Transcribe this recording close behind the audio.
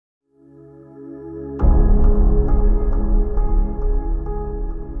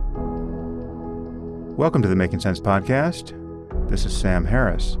Welcome to the Making Sense podcast. This is Sam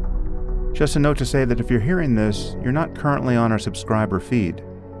Harris. Just a note to say that if you're hearing this, you're not currently on our subscriber feed,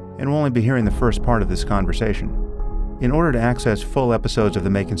 and will only be hearing the first part of this conversation. In order to access full episodes of the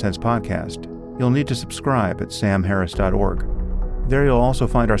Making Sense podcast, you'll need to subscribe at samharris.org. There you'll also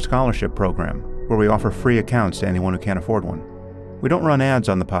find our scholarship program, where we offer free accounts to anyone who can't afford one. We don't run ads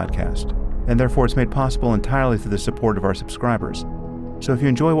on the podcast, and therefore it's made possible entirely through the support of our subscribers. So if you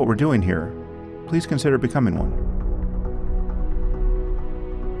enjoy what we're doing here, please consider becoming one.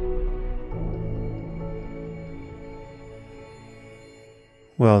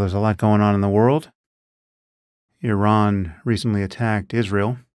 Well, there's a lot going on in the world. Iran recently attacked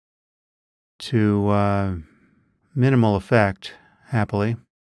Israel to minimal effect, happily.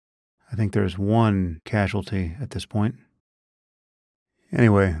 I think there's one casualty at this point.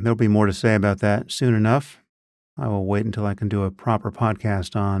 Anyway, there'll be more to say about that soon enough. I will wait until I can do a proper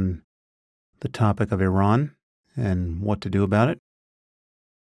podcast on the topic of Iran and what to do about it.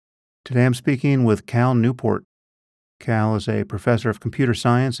 Today I'm speaking with Cal Newport. Cal is a professor of computer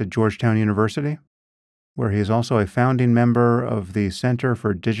science at Georgetown University, where he is also a founding member of the Center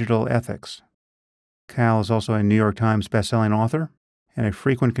for Digital Ethics. Cal is also a New York Times bestselling author and a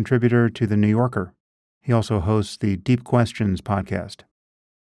frequent contributor to The New Yorker. He also hosts the Deep Questions podcast.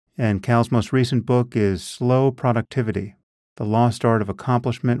 And Cal's most recent book is Slow Productivity: The Lost Art of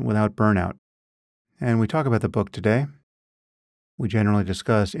Accomplishment Without Burnout. And we talk about the book today. We generally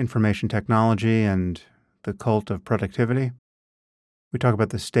discuss information technology and the cult of productivity. We talk about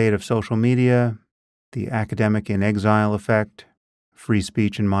the state of social media, the academic in exile effect, free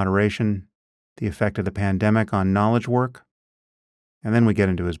speech and moderation, the effect of the pandemic on knowledge work. And then we get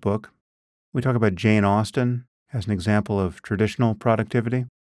into his book. We talk about Jane Austen as an example of traditional productivity,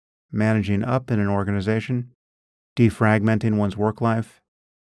 managing up in an organization, defragmenting one's work life,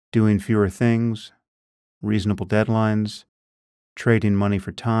 doing fewer things, reasonable deadlines, trading money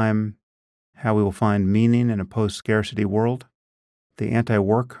for time, how we will find meaning in a post-scarcity world, the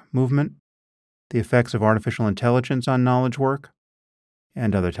anti-work movement, the effects of artificial intelligence on knowledge work,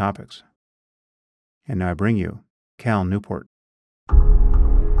 and other topics. And now I bring you Cal Newport.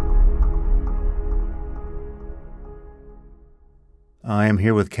 I am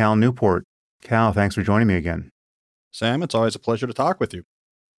here with Cal Newport. Cal, thanks for joining me again. Sam, it's always a pleasure to talk with you.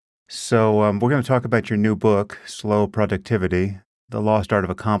 So we're going to talk about your new book, Slow Productivity: The Lost Art of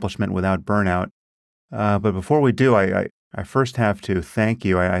Accomplishment Without Burnout. But before we do, I first have to thank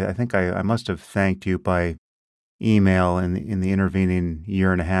you. I think I must have thanked you by email in the intervening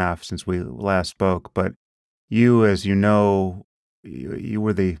year and a half since we last spoke. But you, as you know, you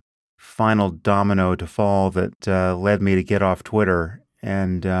were the final domino to fall that led me to get off Twitter.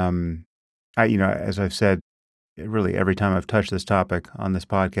 And as I've said, really every time I've touched this topic on this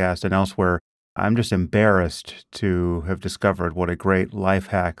podcast and elsewhere, I'm just embarrassed to have discovered what a great life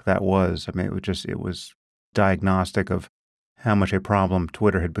hack that was. I mean, it was diagnostic of how much a problem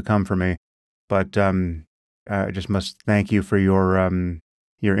Twitter had become for me. But I just must thank you for your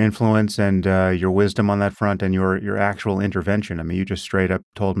influence and your wisdom on that front, and your actual intervention. I mean, you just straight up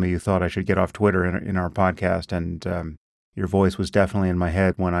told me you thought I should get off Twitter in our podcast, and your voice was definitely in my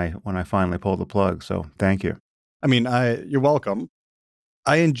head when I finally pulled the plug. So thank you. I mean, you're welcome.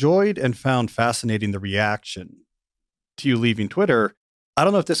 I enjoyed and found fascinating the reaction to you leaving Twitter. I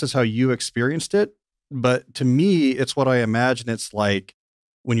don't know if this is how you experienced it, but to me, it's what I imagine it's like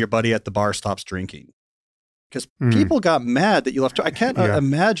when your buddy at the bar stops drinking. Because people got mad that you left. I can't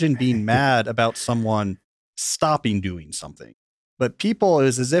imagine being mad about someone stopping doing something. But people,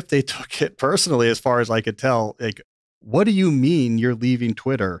 is as if they took it personally, as far as I could tell. Like, what do you mean you're leaving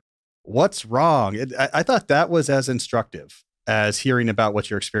Twitter? What's wrong? I thought that was as instructive as hearing about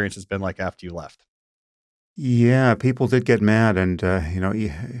what your experience has been like after you left. Yeah, people did get mad. And,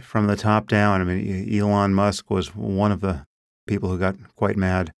 from the top down, I mean, Elon Musk was one of the people who got quite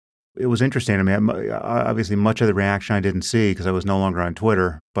mad. It was interesting. I mean, obviously much of the reaction I didn't see because I was no longer on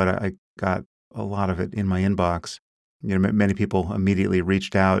Twitter, but I got a lot of it in my inbox. You know, many people immediately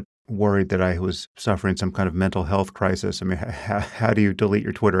reached out, worried that I was suffering some kind of mental health crisis. I mean, how do you delete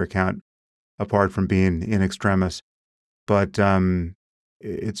your Twitter account apart from being in extremis? But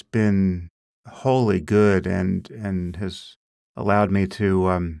it's been wholly good and has allowed me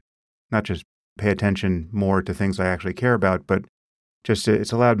to not just pay attention more to things I actually care about, but just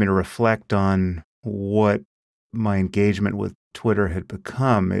it's allowed me to reflect on what my engagement with Twitter had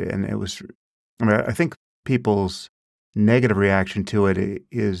become. And it was, I think people's negative reaction to it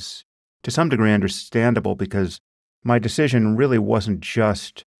is to some degree understandable, because my decision really wasn't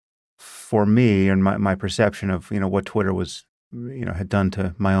just for me and my perception of, what Twitter was, had done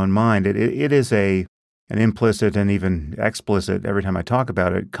to my own mind. It is a an implicit and even explicit, every time I talk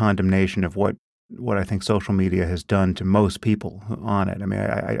about it, condemnation of what I think social media has done to most people on it. I mean,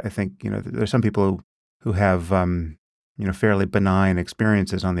 I think, there's some people who have, fairly benign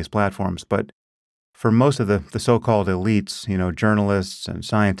experiences on these platforms, but for most of the so-called elites, journalists and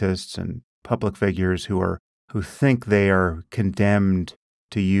scientists and public figures who think they are condemned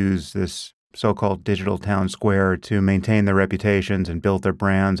to use this so-called digital town square to maintain their reputations and build their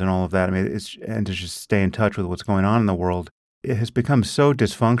brands and all of that. I mean, and to just stay in touch with what's going on in the world. It has become so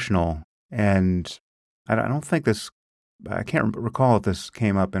dysfunctional, and I don't think I can't recall if this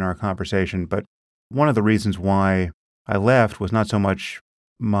came up in our conversation, but one of the reasons why I left was not so much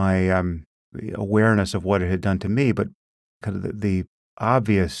my awareness of what it had done to me, but kind of the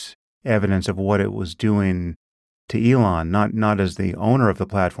obvious evidence of what it was doing to Elon, not as the owner of the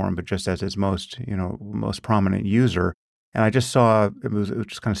platform, but just as its most prominent user. And I just saw it was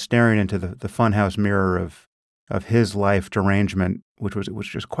just kind of staring into the funhouse mirror of his life derangement, which was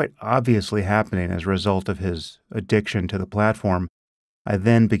just quite obviously happening as a result of his addiction to the platform. I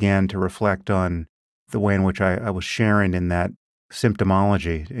then began to reflect on the way in which I was sharing in that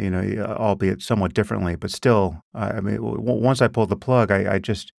symptomology, albeit somewhat differently, but still, once I pulled the plug,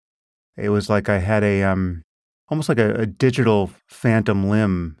 it was like I had almost like a digital phantom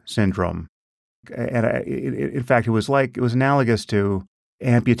limb syndrome. And in fact, it was analogous to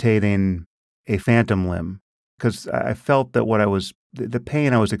amputating a phantom limb, because I felt that the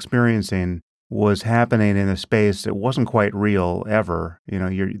pain I was experiencing was happening in a space that wasn't quite real ever.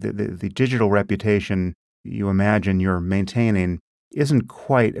 The digital reputation you imagine you're maintaining isn't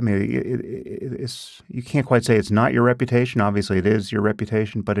quite, you can't quite say it's not your reputation. Obviously it is your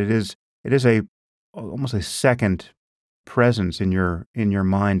reputation, but it is almost a second presence in your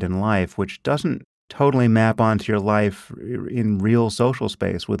mind and life, which doesn't totally map onto your life in real social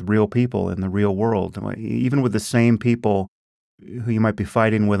space with real people in the real world. Even with the same people who you might be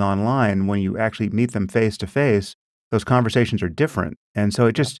fighting with online, when you actually meet them face to face, those conversations are different. And so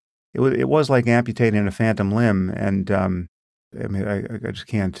it was like amputating a phantom limb. And I just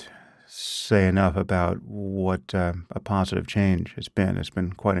can't say enough about what a positive change it's been. It's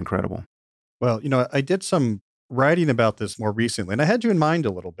been quite incredible. Well, I did some writing about this more recently, and I had you in mind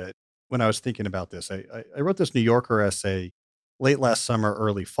a little bit when I was thinking about this. I wrote this New Yorker essay late last summer,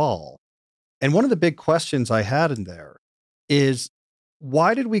 early fall. And one of the big questions I had in there is,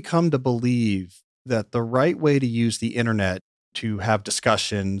 why did we come to believe that the right way to use the internet to have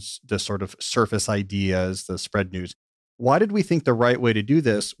discussions, to sort of surface ideas, to spread news, why did we think the right way to do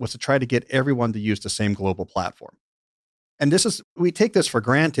this was to try to get everyone to use the same global platform? And we take this for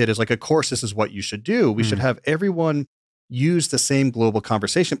granted as like, of course, this is what you should do. We should have everyone use the same global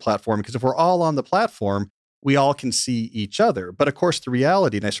conversation platform, because if we're all on the platform, we all can see each other. But of course, the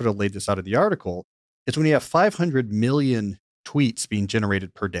reality, and I sort of laid this out in the article, is when you have 500 million tweets being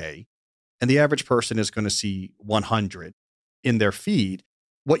generated per day, and the average person is going to see 100 in their feed,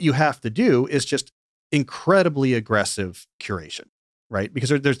 what you have to do is just incredibly aggressive curation, right?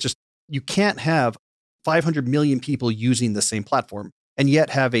 Because you can't have 500 million people using the same platform and yet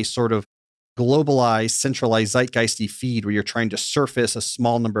have a sort of globalized, centralized, zeitgeisty feed where you're trying to surface a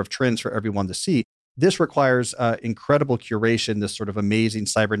small number of trends for everyone to see. This requires incredible curation, this sort of amazing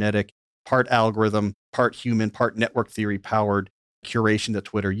cybernetic, part algorithm, part human, part network theory powered curation that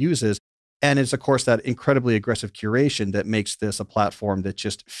Twitter uses. And it's, of course, that incredibly aggressive curation that makes this a platform that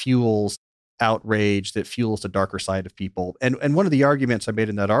just fuels outrage, that fuels the darker side of people. And one of the arguments I made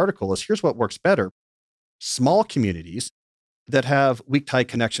in that article is, here's what works better. Small communities that have weak tight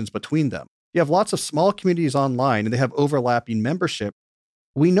connections between them. You have lots of small communities online and they have overlapping membership.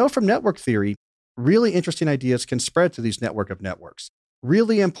 We know from network theory, really interesting ideas can spread to these network of networks.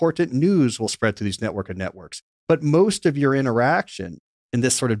 Really important news will spread to these network of networks. But most of your interaction in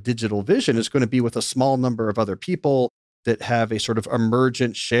this sort of digital vision is going to be with a small number of other people that have a sort of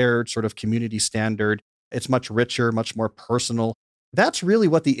emergent, shared sort of community standard. It's much richer, much more personal. That's really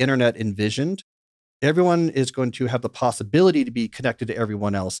what the internet envisioned. Everyone is going to have the possibility to be connected to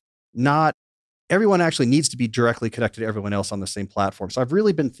everyone else. Not everyone actually needs to be directly connected to everyone else on the same platform. So I've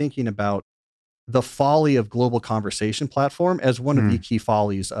really been thinking about the folly of global conversation platform as one of the key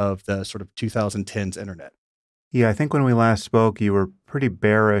follies of the sort of 2010s internet. Yeah, I think when we last spoke, you were pretty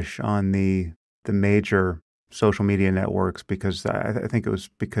bearish on the major social media networks, because I think it was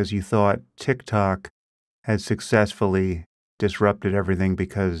because you thought TikTok had successfully disrupted everything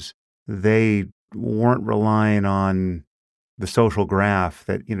because they weren't relying on the social graph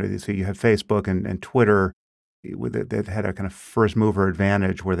that, so you have Facebook and Twitter that had a kind of first mover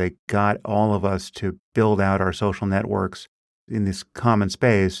advantage where they got all of us to build out our social networks in this common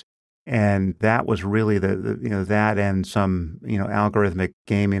space. And that was really that and some, algorithmic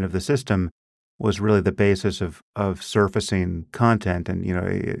gaming of the system was really the basis of surfacing content. And,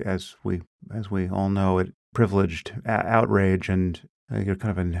 as we all know, it privileged outrage and kind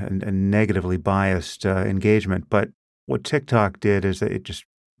of a negatively biased engagement. But what TikTok did is that it just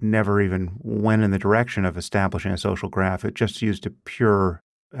never even went in the direction of establishing a social graph. It just used a pure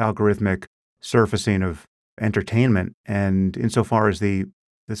algorithmic surfacing of entertainment. And insofar as the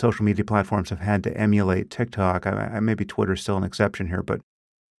social media platforms have had to emulate TikTok, maybe Twitter's still an exception here, but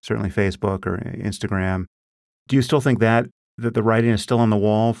certainly Facebook or Instagram. Do you still think that the writing is still on the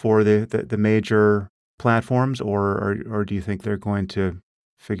wall for the major platforms, or do you think they're going to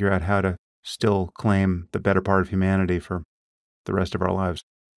figure out how to still claim the better part of humanity for the rest of our lives?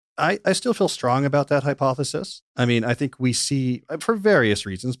 I still feel strong about that hypothesis. I mean, I think we see, for various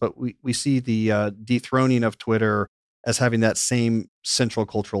reasons, but we see the dethroning of Twitter as having that same central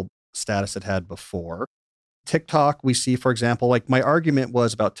cultural status it had before. TikTok, we see, for example, like my argument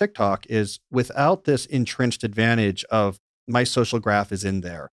was about TikTok is without this entrenched advantage of my social graph is in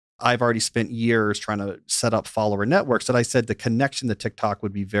there. I've already spent years trying to set up follower networks that I said the connection to TikTok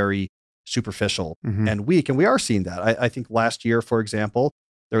would be very superficial and weak. And we are seeing that. I think last year, for example,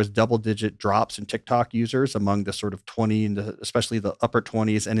 there was double-digit drops in TikTok users among the sort of 20 and especially the upper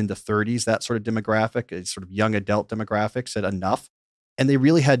 20s and into 30s, that sort of demographic, a sort of young adult demographic said enough. And they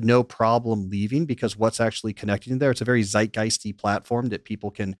really had no problem leaving because what's actually connecting there, it's a very zeitgeisty platform that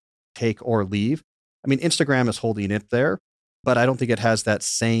people can take or leave. I mean, Instagram is holding it there, but I don't think it has that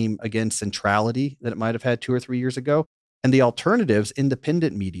same, again, centrality that it might have had 2 or 3 years ago. And the alternatives,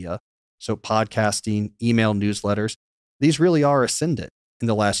 independent media, so podcasting, email newsletters, these really are ascendant in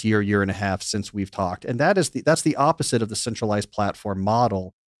the last year and a half since we've talked. And that's the opposite of the centralized platform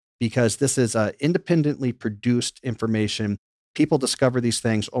model, because this is independently produced information. People discover these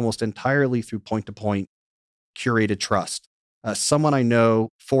things almost entirely through point-to-point curated trust. Someone I know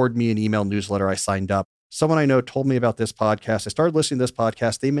forwarded me an email newsletter. I signed up. Someone I know told me about this podcast. I started listening to this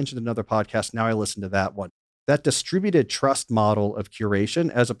podcast. They mentioned another podcast. Now I listen to that one. That distributed trust model of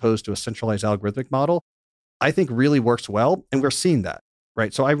curation, as opposed to a centralized algorithmic model, I think really works well. And we're seeing that,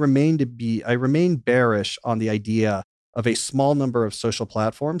 right? So I remain bearish on the idea of a small number of social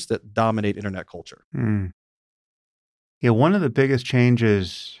platforms that dominate internet culture. Yeah, one of the biggest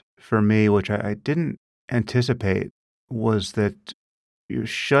changes for me, which I didn't anticipate, was that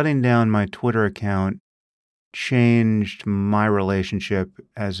shutting down my Twitter account changed my relationship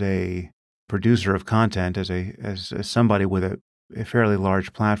as a producer of content, as somebody with a fairly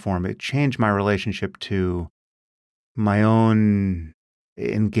large platform. It changed my relationship to my own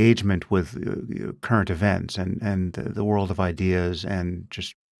engagement with current events and the world of ideas and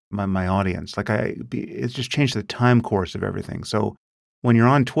just my audience. It's just changed the time course of everything. So when you're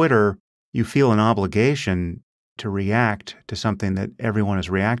on Twitter, you feel an obligation to react to something that everyone is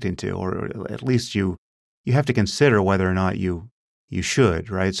reacting to, or at least you have to consider whether or not you should,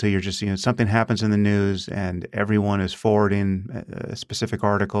 right? So you're just, something happens in the news and everyone is forwarding a specific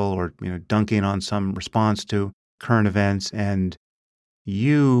article or, dunking on some response to current events. And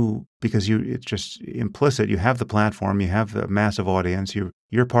because it's just implicit, you have the platform, you have the massive audience,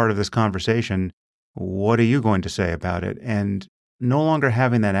 you're part of this conversation. What are you going to say about it? And no longer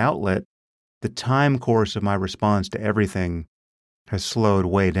having that outlet, the time course of my response to everything has slowed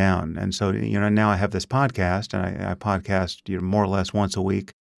way down. And so, now I have this podcast and I podcast, more or less once a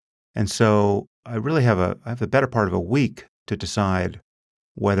week. And so I really have the better part of a week to decide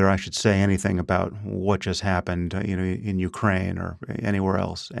whether I should say anything about what just happened, in Ukraine or anywhere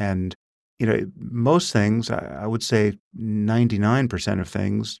else. And, most things, I would say 99% of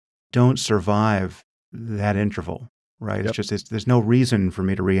things don't survive that interval, right? Yep. It's just, there's no reason for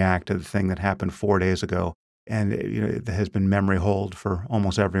me to react to the thing that happened 4 days ago. And, it has been memory hold for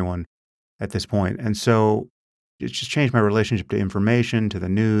almost everyone at this point. And so it's just changed my relationship to information, to the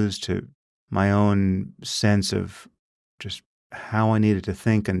news, to my own sense of just how I needed to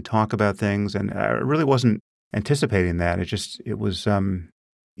think and talk about things. And I really wasn't anticipating that. It was,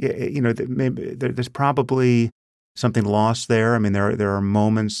 maybe there's probably something lost there. I mean, there are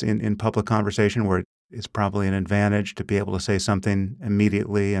moments in public conversation where it's probably an advantage to be able to say something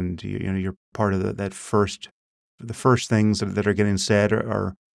immediately, and you're part of the first things that are getting said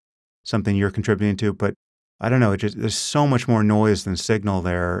are something you're contributing to. But I don't know, there's so much more noise than signal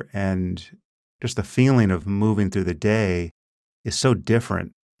there, and just the feeling of moving through the day is so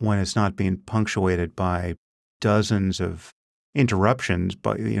different when it's not being punctuated by dozens of interruptions,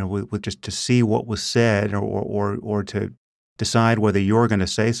 but with just to see what was said or to decide whether you're going to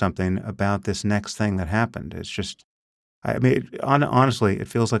say something about this next thing that happened. It's just, I mean, honestly, it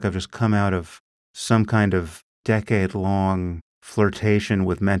feels like I've just come out of some kind of decade-long flirtation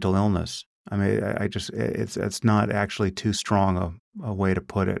with mental illness. I mean, I just it's not actually too strong a way to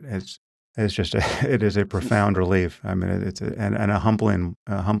put it. It's just it is a profound relief. I mean, it's and a humbling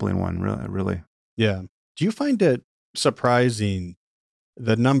one, really, really. Yeah. Do you find it surprising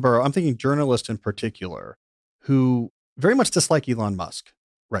the number, I'm thinking journalists in particular, who very much dislike Elon Musk,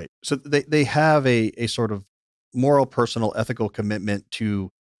 right? So they have a sort of moral, personal, ethical commitment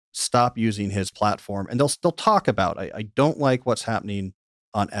to stop using his platform. And they'll talk about, I don't like what's happening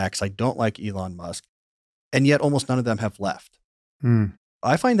on X. I don't like Elon Musk. And yet almost none of them have left. Mm,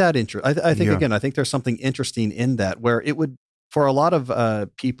 I find that interesting. I think, yeah. again, I think there's something interesting in that where it would, for a lot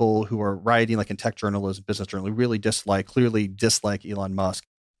of people who are writing like in tech journalism, business journalism, really clearly dislike Elon Musk,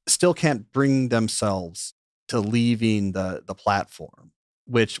 still can't bring themselves to leaving the platform,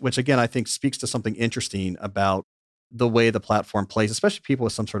 which again, I think speaks to something interesting about the way the platform plays, especially people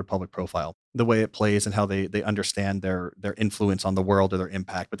with some sort of public profile, the way it plays and how they understand their influence on the world or their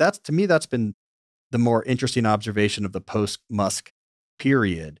impact. But that's, to me, that's been the more interesting observation of the post-Musk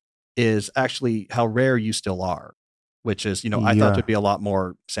period, is actually how rare you still are, which is, I thought Yeah. there'd be a lot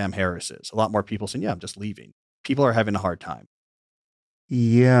more Sam Harris's, a lot more people saying, yeah, I'm just leaving. People are having a hard time.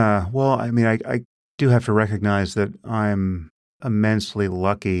 Yeah. Well, I mean, I do have to recognize that I'm immensely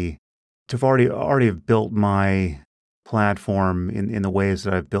lucky to have already have built my platform in the ways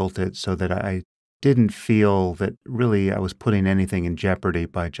that I've built it, so that I didn't feel that really I was putting anything in jeopardy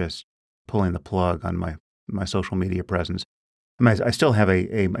by just pulling the plug on my social media presence. I mean, I still have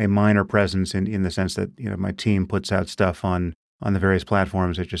a minor presence in the sense that, my team puts out stuff on the various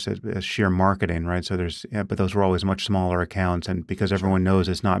platforms. It's just as sheer marketing, right? So but those were always much smaller accounts, and because everyone knows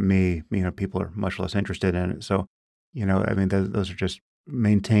it's not me, people are much less interested in it. So, I mean, those are just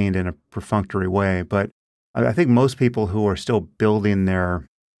maintained in a perfunctory way. But I think most people who are still building their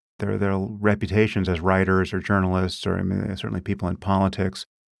reputations as writers or journalists, or I mean, certainly people in politics,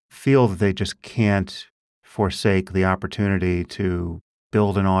 feel that they just can't forsake the opportunity to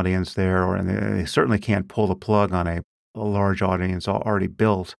build an audience there, and they certainly can't pull the plug on a large audience already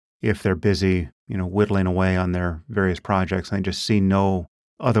built if they're busy, whittling away on their various projects, and they just see no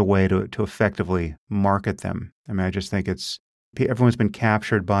other way to effectively market them. I mean, I just think everyone's been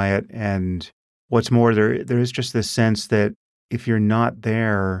captured by it, and what's more, there is just this sense that if you're not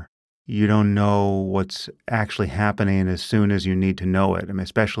there, you don't know what's actually happening as soon as you need to know it. I mean,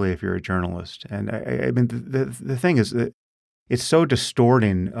 especially if you're a journalist. And I mean, the thing is that it's so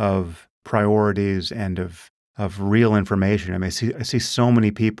distorting of priorities and of real information. I mean, I see so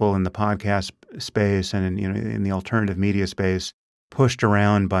many people in the podcast space and in the alternative media space pushed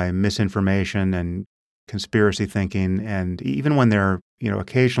around by misinformation and conspiracy thinking. And even when they're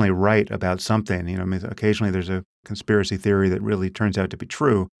occasionally right about something, I mean, occasionally there's a conspiracy theory that really turns out to be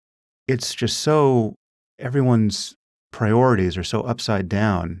true. It's just so, everyone's priorities are so upside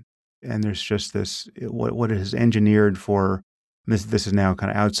down, and there's just this, what it has engineered for. This is now kind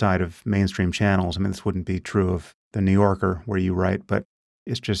of outside of mainstream channels. I mean, this wouldn't be true of the New Yorker where you write, but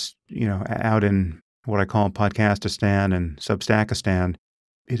it's just, out in what I call Podcastistan and Substackistan,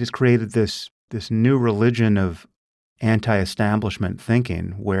 it has created this new religion of anti-establishment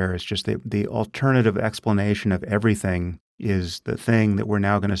thinking, where it's just the alternative explanation of everything is the thing that we're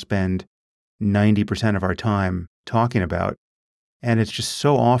now going to spend 90% of our time talking about. And it's just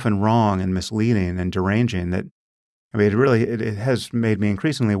so often wrong and misleading and deranging that, I mean, it has made me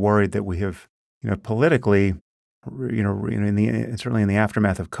increasingly worried that we have, politically, certainly in the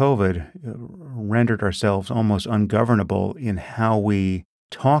aftermath of COVID, rendered ourselves almost ungovernable in how we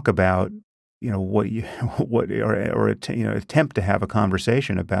talk about, attempt to have a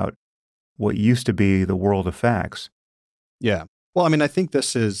conversation about what used to be the world of facts. Yeah. Well, I mean, I think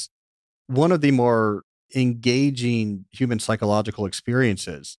this is one of the more engaging human psychological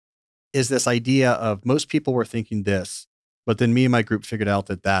experiences, is this idea of most people were thinking this, but then me and my group figured out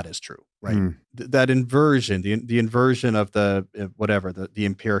that is true, right? Mm. That inversion, the inversion of the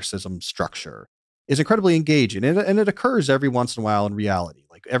empiricism structure is incredibly engaging. And it occurs every once in a while in reality.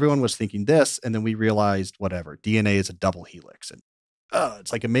 Like everyone was thinking this, and then we realized DNA is a double helix. And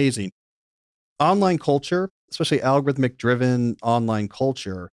it's like amazing. Online culture, especially algorithmic driven online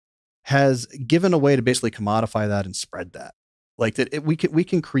culture, has given a way to basically commodify that and spread that. Like that, we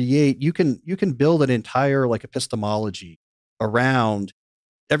can create. You can build an entire like epistemology around.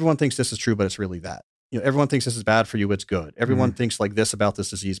 Everyone thinks this is true, but it's really that. Everyone thinks this is bad for you. It's good. Everyone thinks like this about this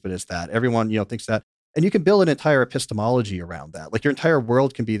disease, but it's that. Everyone thinks that, and you can build an entire epistemology around that. Like your entire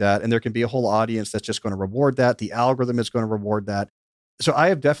world can be that, and there can be a whole audience that's just going to reward that. The algorithm is going to reward that. So I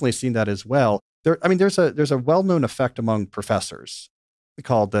have definitely seen that as well. There's a well-known effect among professors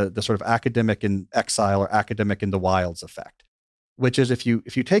called the sort of academic in exile or academic in the wilds effect, which is if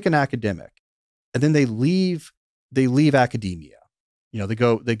you take an academic and then they leave academia, they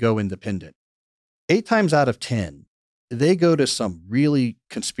go independent. 8 times out of 10, they go to some really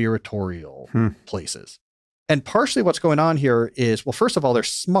conspiratorial places. And partially what's going on here is, well, first of all, they're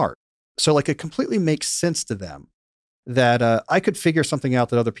smart. So like it completely makes sense to them that I could figure something out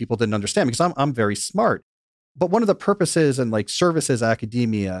that other people didn't understand because I'm very smart. But one of the purposes and like services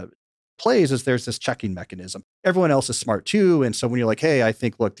academia plays is there's this checking mechanism. Everyone else is smart too. And so when you're like, hey, I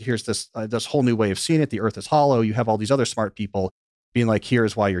think, look, here's this whole new way of seeing it. The earth is hollow. You have all these other smart people being like,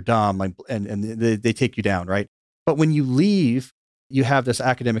 here's why you're dumb. And they take you down, right? But when you leave, you have this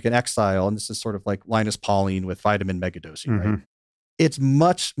academic in exile. And this is sort of like Linus Pauling with vitamin megadosing, right? It's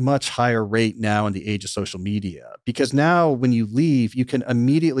much, much higher rate now in the age of social media, because now when you leave, you can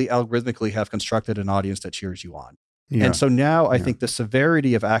immediately algorithmically have constructed an audience that cheers you on. Yeah. And so now I think the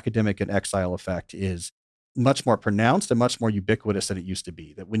severity of academic and exile effect is much more pronounced and much more ubiquitous than it used to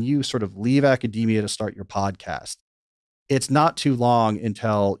be. That when you sort of leave academia to start your podcast, it's not too long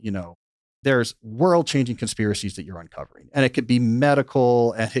until, there's world-changing conspiracies that you're uncovering. And it could be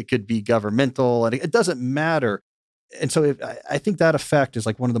medical and it could be governmental and it doesn't matter. And so I think that effect is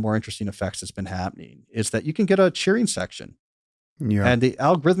like one of the more interesting effects that's been happening is that you can get a cheering section. Yeah. And the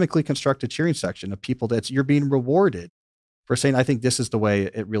algorithmically constructed cheering section of people you're being rewarded for saying, I think this is the way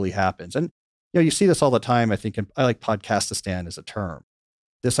it really happens. And, you see this all the time. I think I like podcastistan as a term.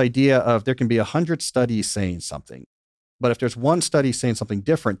 This idea of there can be 100 studies saying something, but if there's one study saying something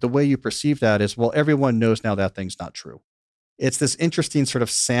different, the way you perceive that is, well, everyone knows now that thing's not true. It's this interesting sort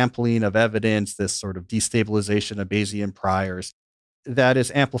of sampling of evidence, this sort of destabilization of Bayesian priors that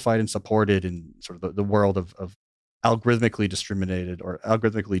is amplified and supported in sort of the world of algorithmically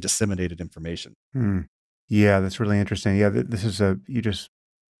disseminated information. Yeah, that's really interesting. Yeah, this is you just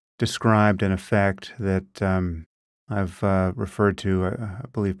described an effect that I've referred to, I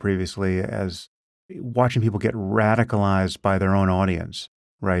believe previously, as watching people get radicalized by their own audience,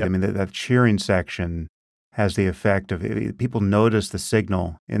 right? Yep. I mean, that cheering section has the effect of people notice the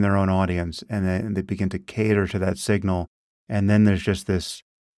signal in their own audience and they begin to cater to that signal. And then there's just this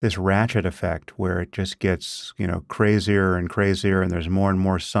ratchet effect where it just gets, crazier and crazier. And there's more and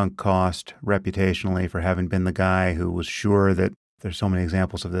more sunk cost reputationally for having been the guy who was sure that there's so many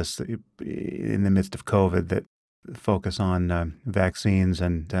examples of this in the midst of COVID that focus on vaccines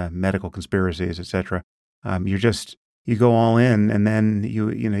and medical conspiracies, et cetera. You go all in and then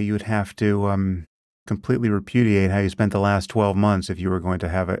you would have to completely repudiate how you spent the last 12 months if you were going to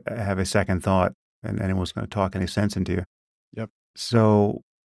have a second thought and anyone was going to talk any sense into you. Yep. So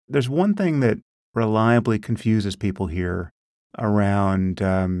there's one thing that reliably confuses people here around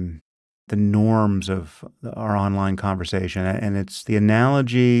the norms of our online conversation, and it's the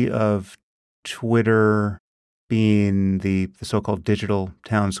analogy of Twitter being the so-called digital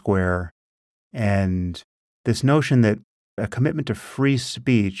town square, and this notion that a commitment to free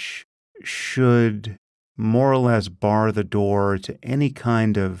speech should more or less bar the door to any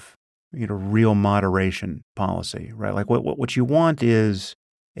kind of real moderation policy, right? Like what you want is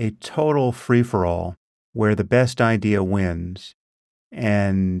a total free-for-all where the best idea wins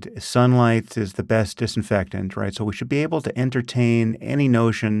and sunlight is the best disinfectant, right? So we should be able to entertain any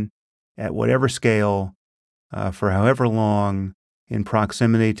notion at whatever scale for however long in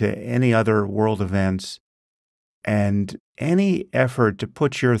proximity to any other world events. And any effort to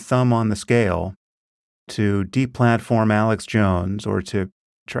put your thumb on the scale to deplatform Alex Jones or to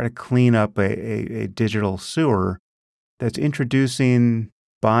try to clean up a digital sewer that's introducing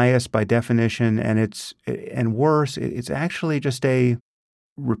bias by definition, and worse, it's actually just a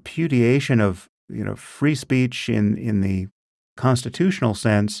repudiation of free speech in the constitutional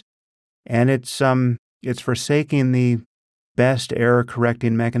sense, and it's forsaking the best error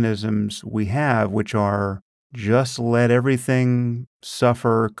correcting mechanisms we have, which are just let everything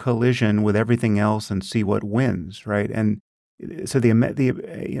suffer collision with everything else and see what wins, right? And so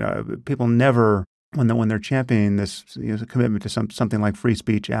people never, when they're championing this commitment to something like free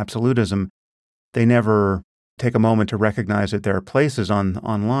speech absolutism, they never take a moment to recognize that there are places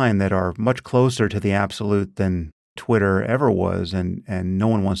online that are much closer to the absolute than Twitter ever was, and no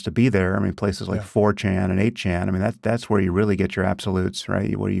one wants to be there. I mean, places like 4chan and 8chan. I mean, that's where you really get your absolutes,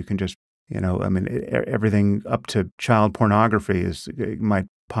 right? Where you can just everything up to child pornography might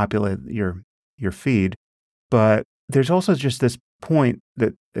populate your feed. But there's also just this point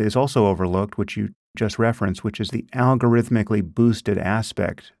that is also overlooked, which you just referenced, which is the algorithmically boosted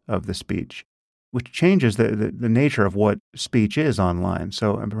aspect of the speech, which changes the nature of what speech is online.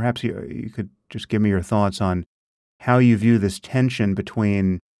 So perhaps you could just give me your thoughts on how you view this tension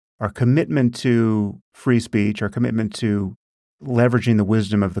between our commitment to free speech, our commitment to leveraging the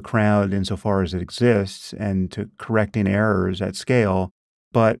wisdom of the crowd insofar as it exists and to correcting errors at scale,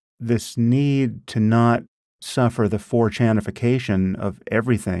 but this need to not suffer the 4chanification of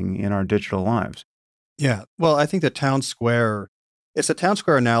everything in our digital lives. Yeah. Well, I think it's a town square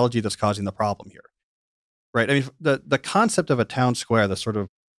analogy that's causing the problem here, right? I mean, the concept of a town square, the sort of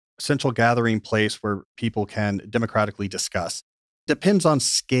central gathering place where people can democratically discuss, depends on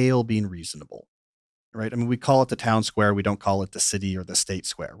scale being reasonable, right? I mean, we call it the town square. We don't call it the city or the state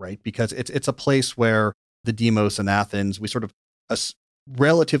square, right? Because it's a place where the demos in Athens, we sort of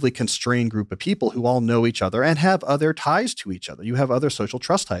relatively constrained group of people who all know each other and have other ties to each other. You have other social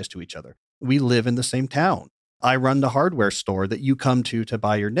trust ties to each other. We live in the same town. I run the hardware store that you come to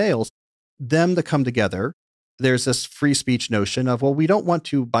buy your nails. Them to come together. There's this free speech notion of, well, we don't want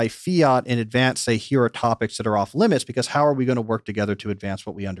to, by fiat in advance, say, here are topics that are off limits, because how are we going to work together to advance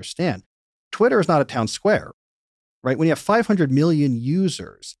what we understand? Twitter is not a town square, right? When you have 500 million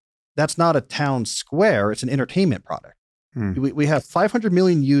users, that's not a town square. It's an entertainment product. We have 500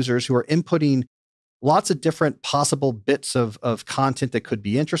 million users who are inputting lots of different possible bits of content that could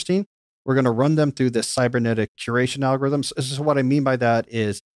be interesting. We're going to run them through this cybernetic curation algorithms. This is what I mean by that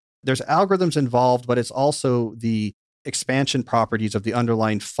is there's algorithms involved, but it's also the expansion properties of the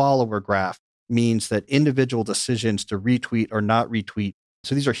underlying follower graph means that individual decisions to retweet or not retweet.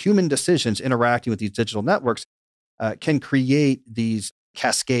 So these are human decisions interacting with these digital networks can create these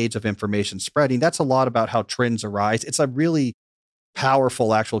cascades of information spreading. That's a lot about how trends arise. It's a really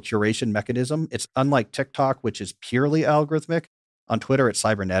powerful actual curation mechanism. It's unlike TikTok, which is purely algorithmic. On Twitter, it's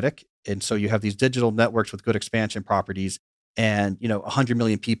cybernetic. And so you have these digital networks with good expansion properties and, 100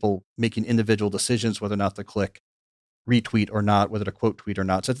 million people making individual decisions whether or not to click retweet or not, whether to quote tweet or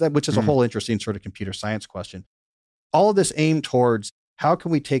not. So which is a whole interesting sort of computer science question. All of this aimed towards how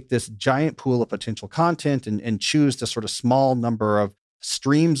can we take this giant pool of potential content and choose the sort of small number of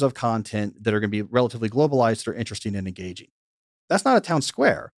streams of content that are going to be relatively globalized that are interesting and engaging. That's not a town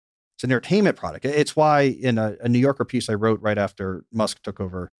square. It's an entertainment product. It's why in a New Yorker piece I wrote right after Musk took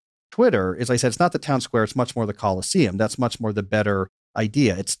over Twitter, is I said, it's not the town square, it's much more the Coliseum. That's much more the better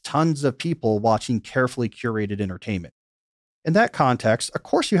idea. It's tons of people watching carefully curated entertainment. In that context, of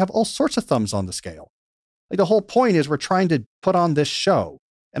course, you have all sorts of thumbs on the scale. Like the whole point is we're trying to put on this show.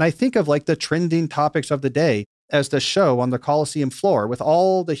 And I think of like the trending topics of the day as the show on the Coliseum floor with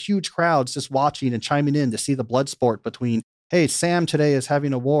all the huge crowds just watching and chiming in to see the blood sport between, hey, Sam today is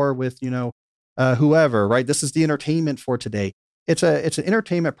having a war with, whoever, right? This is the entertainment for today. It's an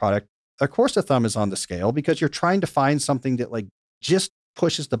entertainment product. Of course, the thumb is on the scale because you're trying to find something that like just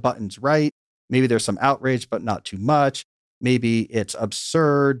pushes the buttons right. Maybe there's some outrage, but not too much. Maybe it's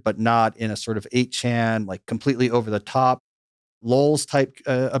absurd, but not in a sort of 8chan, like completely over the top, lols type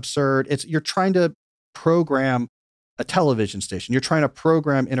absurd. You're trying to program a television station. You're trying to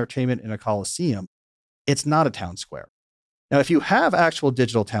program entertainment in a Coliseum. It's not a town square. Now, if you have actual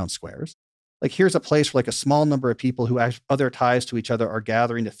digital town squares, like here's a place where like a small number of people who have other ties to each other are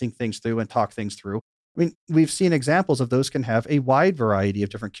gathering to think things through and talk things through. I mean, we've seen examples of those can have a wide variety of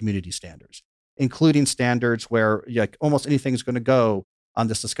different community standards, including standards where like almost anything is going to go on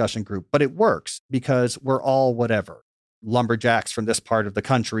this discussion group, but it works because we're all whatever, lumberjacks from this part of the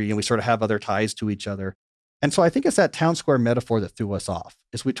country, and we sort of have other ties to each other. And so I think it's that town square metaphor that threw us off,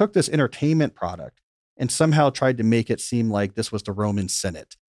 is we took this entertainment product and somehow tried to make it seem like this was the Roman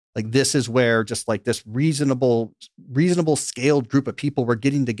Senate. Like this is where just like this reasonable scaled group of people were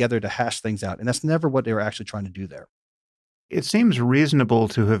getting together to hash things out. And that's never what they were actually trying to do there. It seems reasonable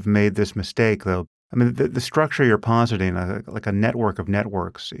to have made this mistake, though. I mean, the structure you're positing, like a network of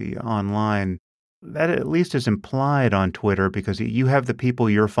networks online, that at least is implied on Twitter because you have the people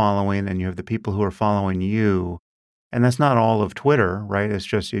you're following and you have the people who are following you. And that's not all of Twitter, right? It's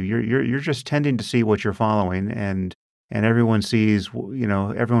just you're just tending to see what you're following, and everyone sees,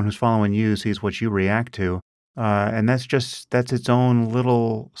 everyone who's following you sees what you react to, and that's its own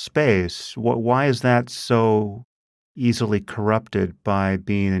little space. Why is that so easily corrupted by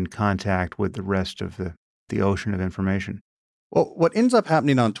being in contact with the rest of the ocean of information? Well, what ends up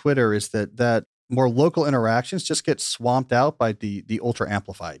happening on Twitter is that more local interactions just get swamped out by the ultra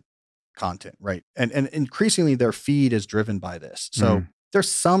amplified content, right? And increasingly their feed is driven by this. So there's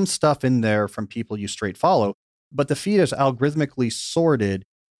some stuff in there from people you straight follow, but the feed is algorithmically sorted.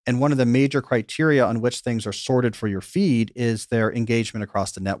 And one of the major criteria on which things are sorted for your feed is their engagement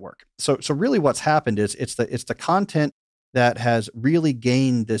across the network. So really what's happened is it's the content that has really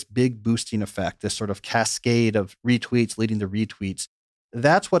gained this big boosting effect, this sort of cascade of retweets leading to retweets.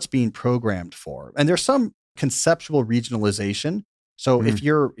 that's what's being programmed for. And there's some conceptual regionalization. So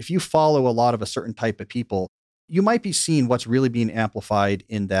Mm, if you follow a lot of a certain type of people, you might be seeing what's really being amplified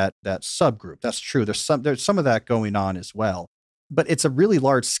in that subgroup. That's true. There's some of that going on as well. But it's a really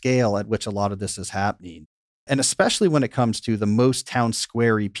large scale at which a lot of this is happening. And especially when it comes to the most town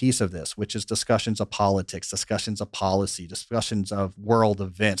squarey piece of this, which is discussions of politics, discussions of policy, discussions of world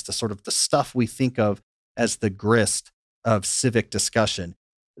events, the sort of the stuff we think of as the grist of civic discussion.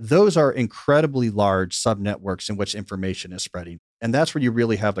 Those are incredibly large subnetworks in which information is spreading. And that's where you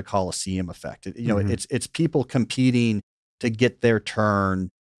really have the Coliseum effect. mhm. It's people competing to get their turn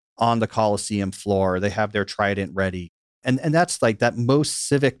on the Coliseum floor. They have their trident ready. And that's like that most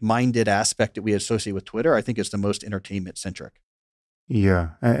civic minded aspect that we associate with Twitter, I think is the most entertainment centric.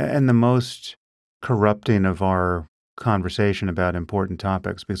 Yeah, and the most corrupting of our conversation about important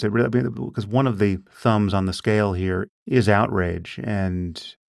topics, because because one of the thumbs on the scale here is outrage,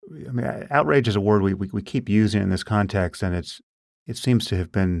 and I mean, outrage is a word we keep using in this context, and it seems to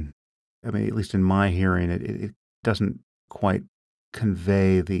have been, I mean, at least in my hearing, it doesn't quite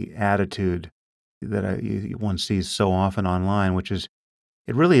convey the attitude that one sees so often online, which is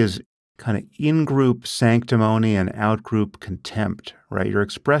it really is kind of in-group sanctimony and out-group contempt, right? You're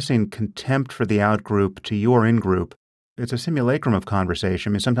expressing contempt for the out-group to your in-group. It's a simulacrum of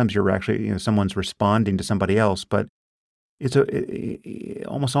conversation. I mean, sometimes you're actually, someone's responding to somebody else, but it's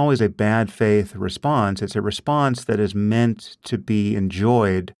almost always a bad faith response. It's a response that is meant to be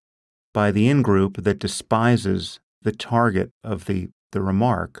enjoyed by the in-group that despises the target of the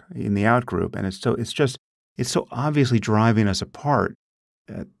remark in the out-group. And it's so obviously driving us apart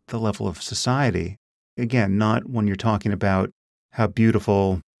at the level of society. Again, not when you're talking about how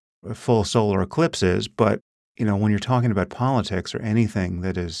beautiful a full solar eclipse is, but when you're talking about politics or anything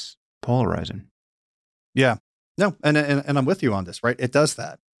that is polarizing. Yeah. No, and I'm with you on this, right? It does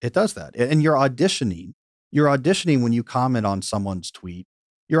that. It does that. And you're auditioning. You're auditioning when you comment on someone's tweet.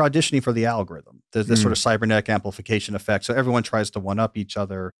 You're auditioning for the algorithm. There's this sort of cybernetic amplification effect. So everyone tries to one up each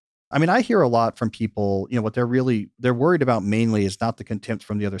other. I mean, I hear a lot from people, what they're worried about mainly is not the contempt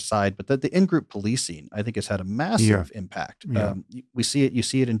from the other side, but that the in-group policing, I think, has had a Yeah, massive impact. yeah. You see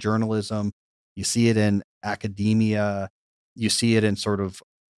it in journalism, you see it in academia, you see it in sort of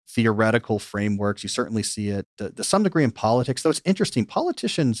theoretical frameworks. You certainly see it to some degree in politics. Though it's interesting,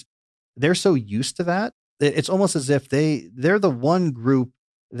 politicians, they're so used to that. It's almost as if they're the one group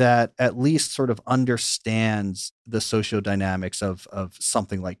that at least sort of understands the sociodynamics of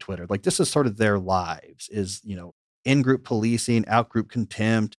something like Twitter. Like this is sort of their lives is, in-group policing, out-group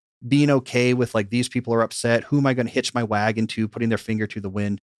contempt, being okay with like these people are upset. Who am I going to hitch my wagon to, putting their finger to the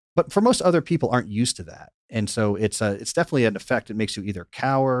wind? But for most other people aren't used to that. And so it's definitely an effect. It makes you either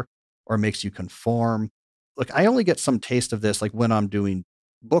cower or makes you conform. Look, I only get some taste of this like when I'm doing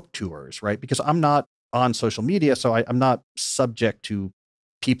book tours, right? Because I'm not on social media. So I'm not subject to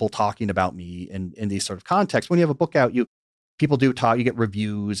people talking about me in these sort of contexts. When you have a book out, people do talk, you get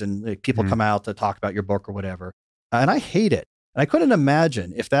reviews and like, people Mhm. come out to talk about your book or whatever. And I hate it. And I couldn't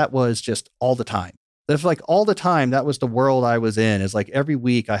imagine if that was just all the time. That if like all the time that was the world I was in, is like every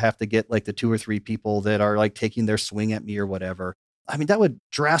week I have to get like the 2 or 3 people that are like taking their swing at me or whatever. I mean, that would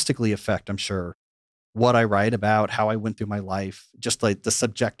drastically affect, I'm sure, what I write about, how I went through my life, just like the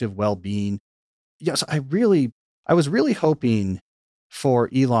subjective well-being. Yes, I was really hoping for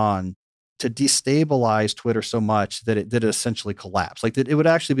Elon to destabilize Twitter so much that it essentially collapse. Like that it would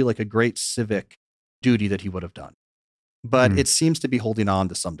actually be like a great civic duty that he would have done. But Mm. it seems to be holding on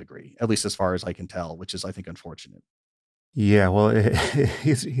to some degree, at least as far as I can tell, which is, I think, unfortunate. Yeah, well,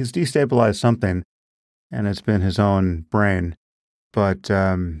 he's destabilized something, and it's been his own brain. But yeah,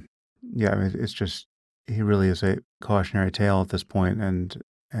 I mean, it's just he really is a cautionary tale at this point, and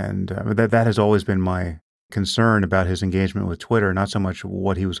that has always been my concern about his engagement with Twitter. Not so much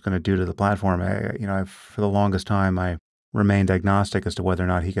what he was going to do to the platform. For the longest time, I remained agnostic as to whether or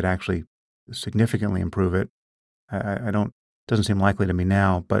not he could actually significantly improve it. I don't doesn't seem likely to me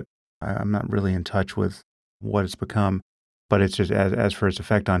now, but I'm not really in touch with what it's become. But it's just as for its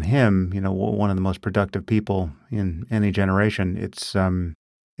effect on him, one of the most productive people in any generation. It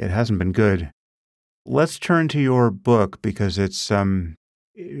hasn't been good. Let's turn to your book because it's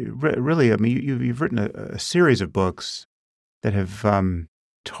really. I mean, you've written a series of books that have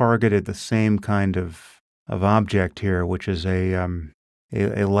targeted the same kind of object here, which is a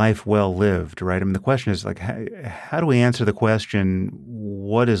life well lived, right? I mean, the question is like, how do we answer the question,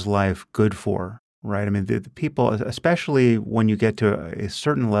 what is life good for, right? I mean, the people, especially when you get to a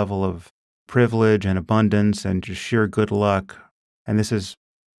certain level of privilege and abundance and just sheer good luck, and this is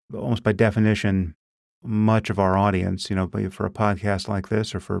almost by definition much of our audience, but for a podcast like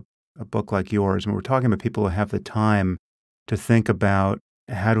this or for a book like yours. And we're talking about people who have the time to think about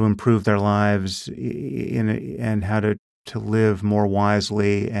how to improve their lives and how to live more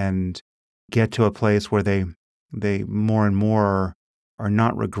wisely and get to a place where they more and more are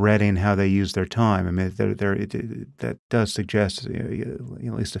not regretting how they use their time. I mean, that does suggest at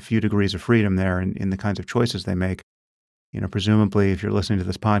least a few degrees of freedom there in the kinds of choices they make. Presumably, if you're listening to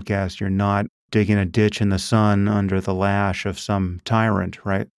this podcast, you're not digging a ditch in the sun under the lash of some tyrant,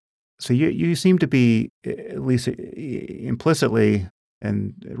 right? So you seem to be, at least implicitly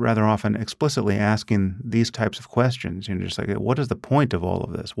and rather often explicitly, asking these types of questions. Just like, what is the point of all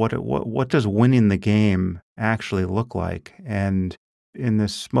of this? What does winning the game actually look like? And in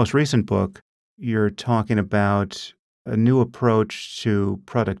this most recent book, you're talking about a new approach to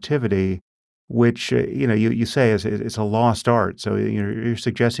productivity, which you say it's a lost art. So you're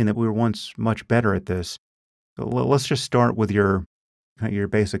suggesting that we were once much better at this. Let's just start with your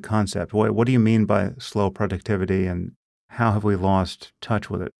basic concept. What do you mean by slow productivity, and how have we lost touch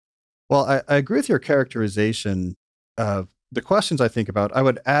with it? Well, I agree with your characterization of the questions I think about. I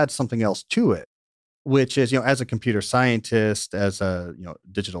would add something else to it, which is, as a computer scientist, as a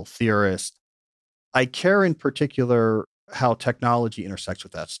digital theorist, I care in particular how technology intersects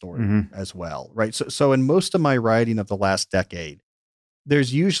with that story as well, right? So in most of my writing of the last decade,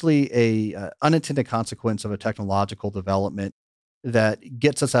 there's usually a unintended consequence of a technological development that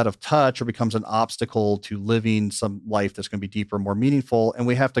gets us out of touch or becomes an obstacle to living some life that's going to be deeper, more meaningful. And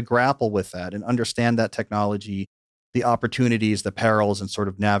we have to grapple with that and understand that technology, the opportunities, the perils, and sort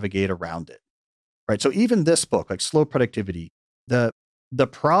of navigate around it, right? So even this book, like Slow Productivity, the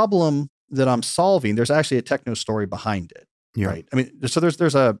problem that I'm solving, there's actually a techno story behind it, right? I mean, so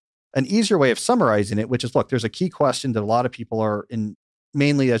there's an easier way of summarizing it, which is, look, there's a key question that a lot of people are in,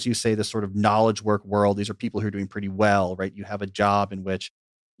 mainly, as you say, this sort of knowledge work world. These are people who are doing pretty well, right? You have a job in which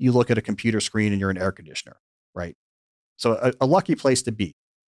you look at a computer screen and you're an air conditioner, right? So a lucky place to be.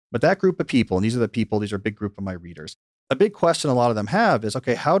 But that group of people, and these are a big group of my readers. A big question a lot of them have is,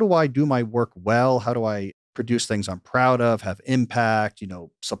 okay, how do I do my work well? How do I produce things I'm proud of, have impact,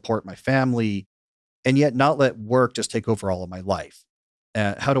 support my family, and yet not let work just take over all of my life?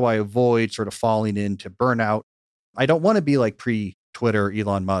 How do I avoid sort of falling into burnout? I don't want to be like pre-Twitter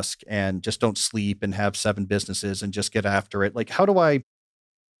Elon Musk and just don't sleep and have 7 businesses and just get after it. Like, how do I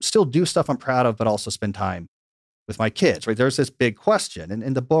still do stuff I'm proud of, but also spend time with my kids, right? There's this big question.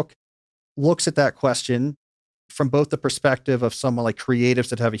 And the book looks at that question from both the perspective of someone like creatives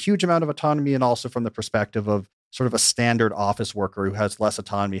that have a huge amount of autonomy, and also from the perspective of sort of a standard office worker who has less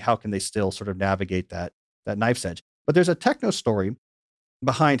autonomy. How can they still sort of navigate that knife's edge? But there's a techno story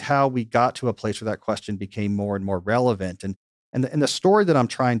behind how we got to a place where that question became more and more relevant. And the story that I'm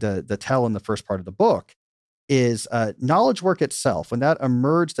trying to tell in the first part of the book is knowledge work itself, when that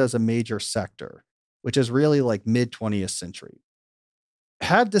emerged as a major sector, which is really like mid 20th century,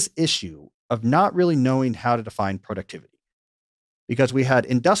 had this issue of not really knowing how to define productivity. Because we had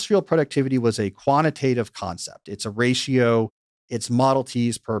industrial productivity was a quantitative concept. It's a ratio, it's Model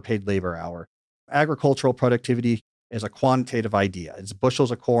Ts per paid labor hour. Agricultural productivity is a quantitative idea. It's bushels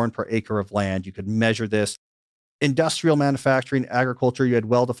of corn per acre of land. You could measure this. Industrial manufacturing, agriculture, you had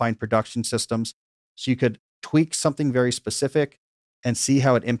well-defined production systems. So you could tweak something very specific and see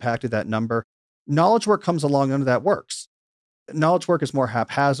how it impacted that number. Knowledge work comes along, none of that works. Knowledge work is more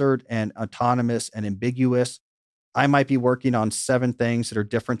haphazard and autonomous and ambiguous. I might be working on 7 things that are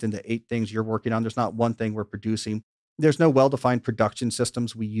different than the 8 things you're working on. There's not one thing we're producing. There's no well-defined production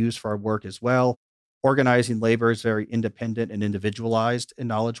systems we use for our work as well. Organizing labor is very independent and individualized in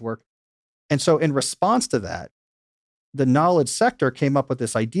knowledge work. And so in response to that, the knowledge sector came up with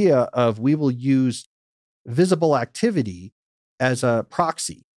this idea of, we will use visible activity as a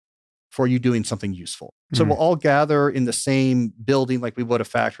proxy for you doing something useful. So we'll all gather in the same building like we would a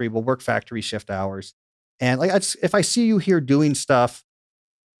factory. We'll work factory shift hours. And if I see you here doing stuff,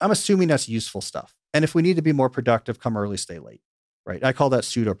 I'm assuming that's useful stuff. And if we need to be more productive, come early, stay late, right? I call that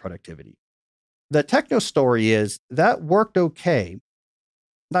pseudo productivity. The techno story is that worked okay,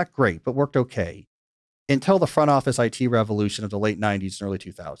 not great, but worked okay until the front office IT revolution of the late 90s and early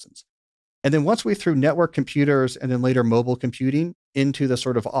 2000s. And then once we threw network computers and then later mobile computing into the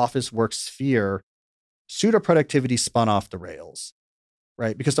sort of office work sphere, pseudo productivity spun off the rails,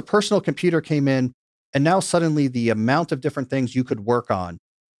 right? Because the personal computer came in, and now suddenly the amount of different things you could work on,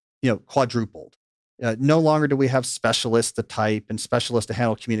 quadrupled. No longer do we have specialists to type and specialists to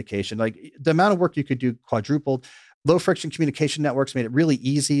handle communication. Like, the amount of work you could do quadrupled. Low friction communication networks made it really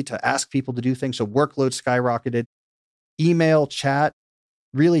easy to ask people to do things. So workload skyrocketed. Email, chat,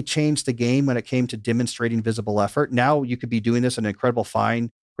 really changed the game when it came to demonstrating visible effort. Now you could be doing this in incredible fine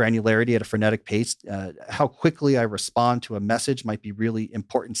granularity at a frenetic pace. How quickly I respond to a message might be really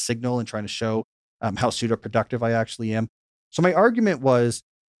important signal in trying to show how pseudo productive I actually am. So my argument was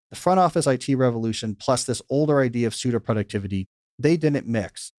the front office IT revolution plus this older idea of pseudo productivity, they didn't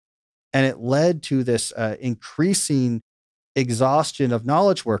mix. And it led to this increasing exhaustion of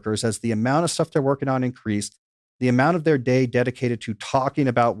knowledge workers as the amount of stuff they're working on increased, the amount of their day dedicated to talking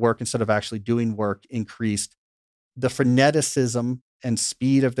about work instead of actually doing work increased, the freneticism and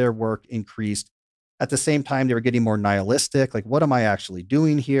speed of their work increased. At the same time, they were getting more nihilistic. Like, what am I actually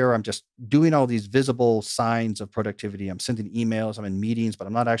doing here? I'm just doing all these visible signs of productivity. I'm sending emails, I'm in meetings, but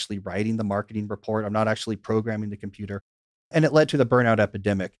I'm not actually writing the marketing report. I'm not actually programming the computer. And it led to the burnout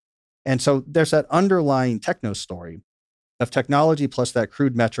epidemic. And so there's that underlying techno story of technology plus that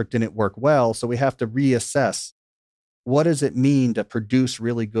crude metric didn't work well. So we have to reassess, what does it mean to produce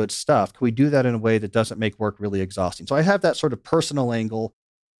really good stuff? Can we do that in a way that doesn't make work really exhausting? So I have that sort of personal angle.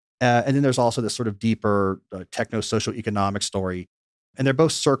 And then there's also this sort of deeper techno-social economic story. And they're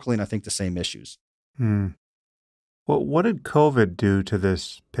both circling, I think, the same issues. Well, what did COVID do to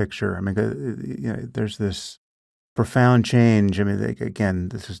this picture? I mean, there's this profound change. I mean, again,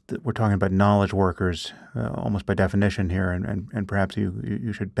 we're talking about knowledge workers almost by definition here, and perhaps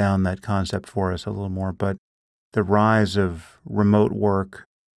you should bound that concept for us a little more. But the rise of remote work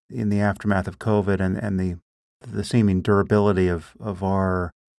in the aftermath of COVID and the seeming durability of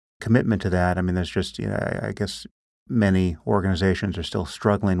our commitment to that. I mean, there's just, I guess many organizations are still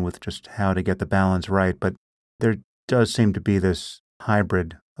struggling with just how to get the balance right, but there does seem to be this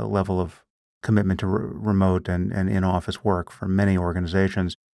hybrid level of commitment to remote and in-office work for many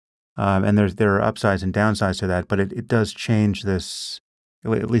organizations. And there are upsides and downsides to that, but it does change this,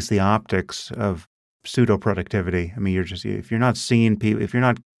 at least the optics of pseudo-productivity. I mean, if you're not seeing people, if you're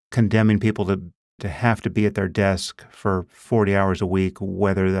not condemning people to have to be at their desk for 40 hours a week,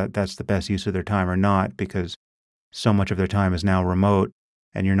 whether that's the best use of their time or not, because so much of their time is now remote,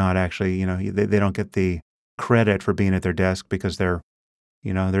 and you're not actually, they don't get the credit for being at their desk because there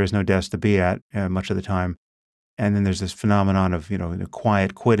is no desk to be at much of the time. And then there's this phenomenon of, the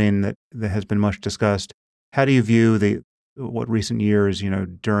quiet quitting that has been much discussed. How do you view what recent years,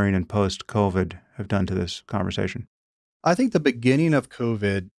 during and post-COVID have done to this conversation? I think the beginning of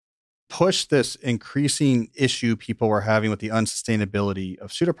COVID pushed this increasing issue people were having with the unsustainability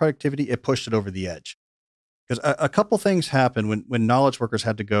of pseudo-productivity. It pushed it over the edge. Because a couple things happened when knowledge workers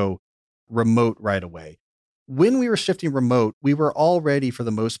had to go remote right away. When we were shifting remote, we were already, for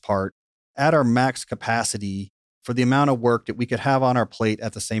the most part, at our max capacity for the amount of work that we could have on our plate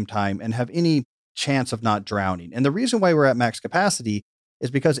at the same time and have any chance of not drowning. And the reason why we're at max capacity is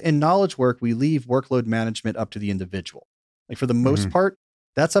because in knowledge work, we leave workload management up to the individual. Like, for the most part,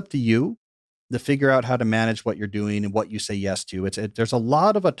 that's up to you to figure out how to manage what you're doing and what you say yes to. There's a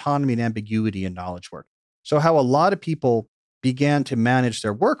lot of autonomy and ambiguity in knowledge work. So how a lot of people began to manage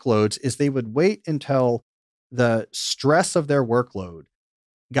their workloads is they would wait until the stress of their workload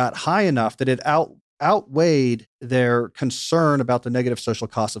got high enough that it outweighed their concern about the negative social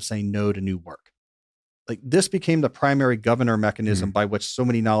costs of saying no to new work. Like, this became the primary governor mechanism by which so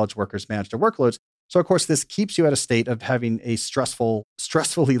many knowledge workers manage their workloads. So, of course, this keeps you at a state of having a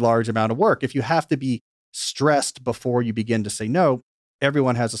stressfully large amount of work. If you have to be stressed before you begin to say no,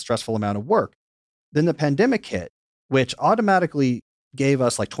 everyone has a stressful amount of work. Then the pandemic hit, which automatically gave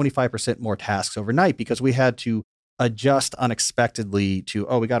us like 25% more tasks overnight because we had to adjust unexpectedly to,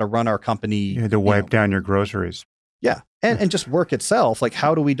 we got to run our company. You had to wipe down your groceries. Yeah. And just work itself. Like,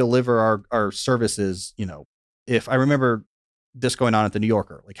 how do we deliver our services? If I remember this going on at the New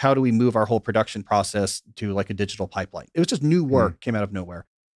Yorker, like, how do we move our whole production process to like a digital pipeline? It was just new work came out of nowhere.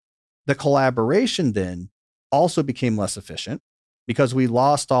 The collaboration then also became less efficient because we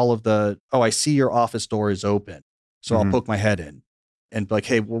lost all of the, I see your office door is open, so I'll poke my head in and be like,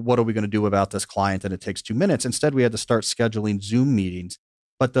 hey, well, what are we going to do about this client? And it takes 2 minutes. Instead, we had to start scheduling Zoom meetings.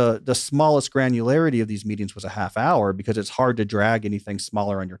 But the smallest granularity of these meetings was a half hour because it's hard to drag anything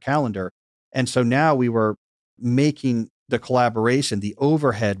smaller on your calendar. And so now we were making the collaboration, the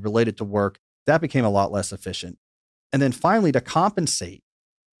overhead related to work, that became a lot less efficient. And then finally, to compensate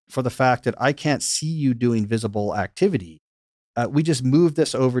for the fact that I can't see you doing visible activity, we just moved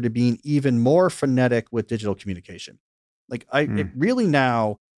this over to being even more frenetic with digital communication. Like, it really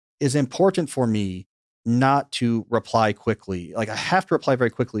now is important for me not to reply quickly. Like, I have to reply very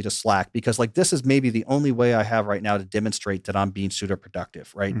quickly to Slack because, like, this is maybe the only way I have right now to demonstrate that I'm being pseudo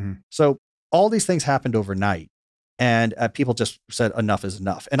productive, right? So all these things happened overnight, and people just said enough is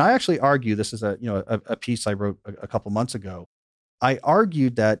enough. And I actually argue, this is a piece I wrote a couple months ago. I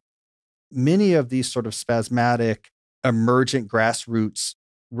argued that many of these sort of spasmodic, emergent grassroots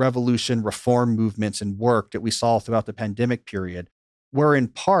revolution reform movements and work that we saw throughout the pandemic period were in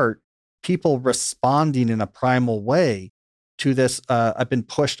part people responding in a primal way to this. I've been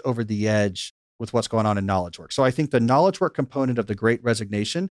pushed over the edge with what's going on in knowledge work. So I think the knowledge work component of the Great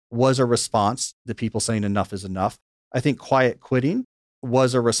Resignation was a response to people saying enough is enough. I think quiet quitting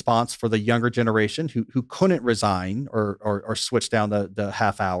was a response for the younger generation who couldn't resign or switch down the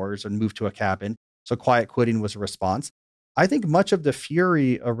half hours and move to a cabin. So quiet quitting was a response. I think much of the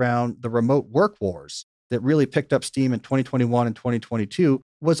fury around the remote work wars that really picked up steam in 2021 and 2022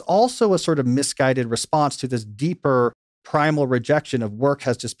 was also a sort of misguided response to this deeper primal rejection of work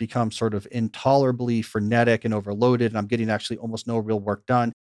has just become sort of intolerably frenetic and overloaded, and I'm getting actually almost no real work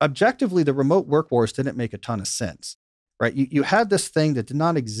done. Objectively, the remote work wars didn't make a ton of sense, right? You had this thing that did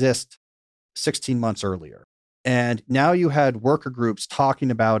not exist 16 months earlier. And now you had worker groups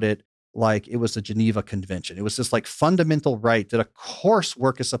talking about it like it was the Geneva Convention. It was this like fundamental right that, of course,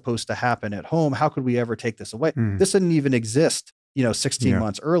 work is supposed to happen at home. How could we ever take this away? This didn't even exist, 16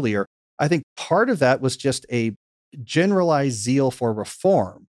 months earlier. I think part of that was just a generalized zeal for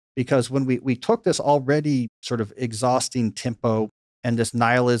reform, because when we took this already sort of exhausting tempo and this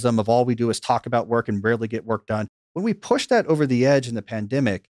nihilism of all we do is talk about work and rarely get work done, when we pushed that over the edge in the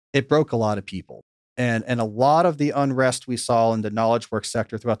pandemic, it broke a lot of people. And a lot of the unrest we saw in the knowledge work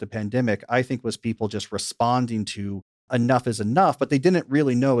sector throughout the pandemic, I think, was people just responding to enough is enough, but they didn't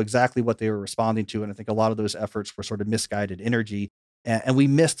really know exactly what they were responding to. And I think a lot of those efforts were sort of misguided energy. And we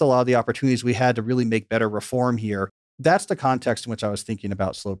missed a lot of the opportunities we had to really make better reform here. That's the context in which I was thinking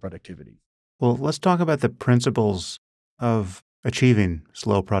about slow productivity. Well, let's talk about the principles of achieving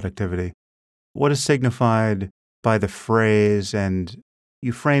slow productivity. What is signified by the phrase, and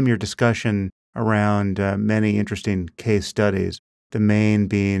you frame your discussion around many interesting case studies, the main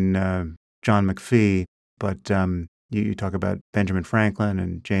being John McPhee, but you talk about Benjamin Franklin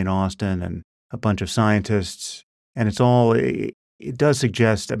and Jane Austen and a bunch of scientists, and it does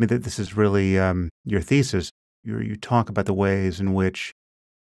suggest, that this is really your thesis. You talk about the ways in which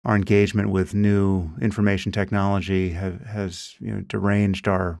our engagement with new information technology has deranged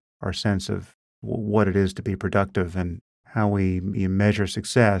our sense of what it is to be productive and how we measure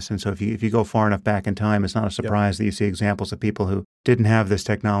success. And so if you go far enough back in time, it's not a surprise that you see examples of people who didn't have this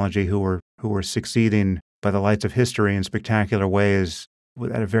technology who were succeeding by the lights of history in spectacular ways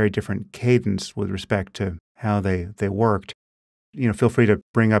at a very different cadence with respect to how they worked. Feel free to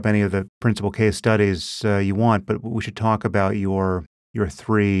bring up any of the principal case studies you want, but we should talk about your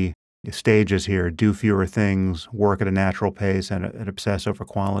three stages here: do fewer things, work at a natural pace, and obsess over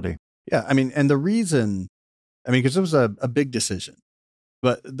quality. Yeah, and the reason, because it was a big decision,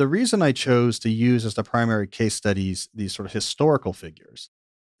 but the reason I chose to use as the primary case studies these sort of historical figures,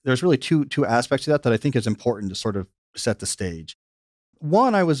 there's really two aspects to that I think is important to sort of set the stage.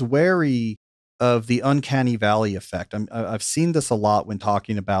 One, I was wary of the uncanny valley effect. I've seen this a lot when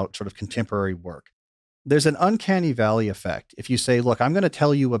talking about sort of contemporary work. There's an uncanny valley effect. If you say, look, I'm going to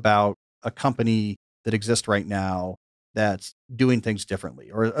tell you about a company that exists right now that's doing things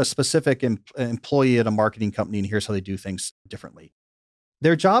differently, or a specific employee at a marketing company, and here's how they do things differently.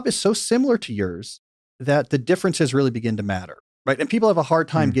 Their job is so similar to yours that the differences really begin to matter, right? And people have a hard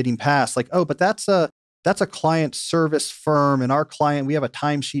time getting past like, oh, but that's a client service firm, and our client, we have a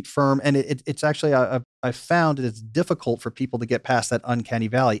timesheet firm. And it's actually, I've found that it's difficult for people to get past that uncanny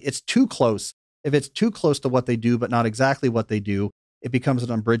valley. It's too close. If it's too close to what they do, but not exactly what they do, it becomes an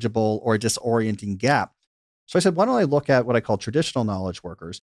unbridgeable or a disorienting gap. So I said, why don't I look at what I call traditional knowledge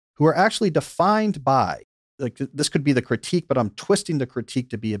workers who are actually defined by, like this could be the critique, but I'm twisting the critique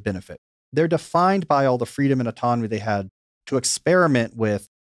to be a benefit. They're defined by all the freedom and autonomy they had to experiment with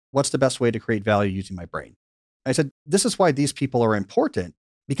what's the best way to create value using my brain. I said, this is why these people are important,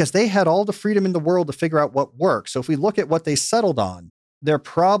 because they had all the freedom in the world to figure out what works. So if we look at what they settled on, they're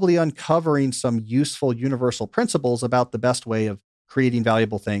probably uncovering some useful universal principles about the best way of creating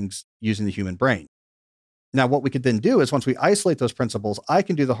valuable things using the human brain. Now, what we could then do is once we isolate those principles, I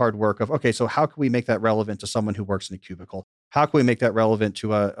can do the hard work of, okay, so how can we make that relevant to someone who works in a cubicle? How can we make that relevant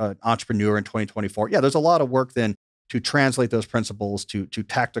to an entrepreneur in 2024? Yeah, there's a lot of work then to translate those principles to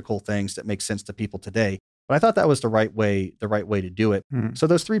tactical things that make sense to people today. But I thought that was the right way to do it. So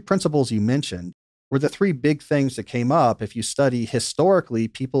those three principles you mentioned were the three big things that came up. If you study historically,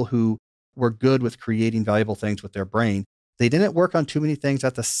 people who were good with creating valuable things with their brain, they didn't work on too many things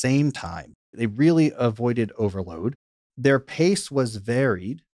at the same time. They really avoided overload. Their pace was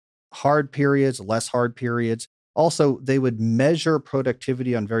varied, hard periods, less hard periods. Also, they would measure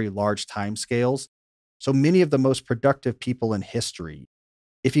productivity on very large time scales. So many of the most productive people in history,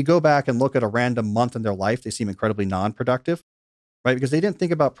 if you go back and look at a random month in their life, they seem incredibly non-productive, right? Because they didn't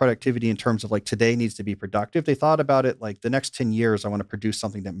think about productivity in terms of like today needs to be productive. They thought about it like the next 10 years, I want to produce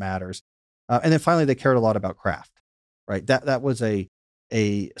something that matters. And then finally, they cared a lot about craft, right? That was a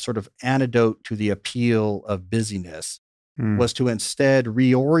sort of antidote to the appeal of busyness, was to instead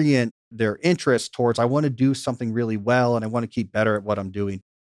reorient their interests towards, I want to do something really well and I want to keep better at what I'm doing.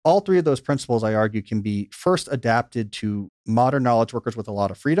 All three of those principles, I argue, can be first adapted to modern knowledge workers with a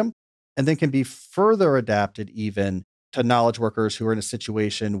lot of freedom, and then can be further adapted even to knowledge workers who are in a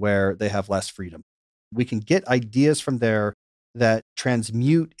situation where they have less freedom. We can get ideas from there that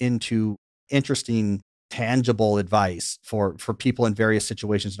transmute into interesting, tangible advice for people in various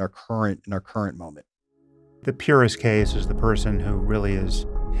situations in our current moment. The purest case is the person who really is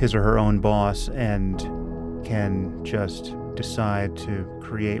his or her own boss and can just decide to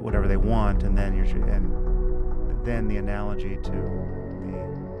create whatever they want, and then the analogy to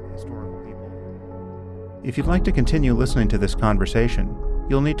the historical people. If you'd like to continue listening to this conversation,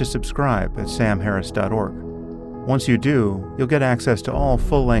 you'll need to subscribe at samharris.org. Once you do, you'll get access to all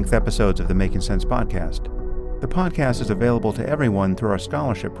full-length episodes of the Making Sense podcast. The podcast is available to everyone through our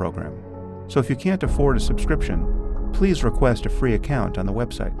scholarship program. So if you can't afford a subscription, please request a free account on the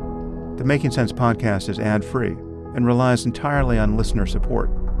website. The Making Sense podcast is ad-free and relies entirely on listener support,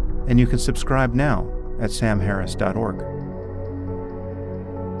 and you can subscribe now at samharris.org.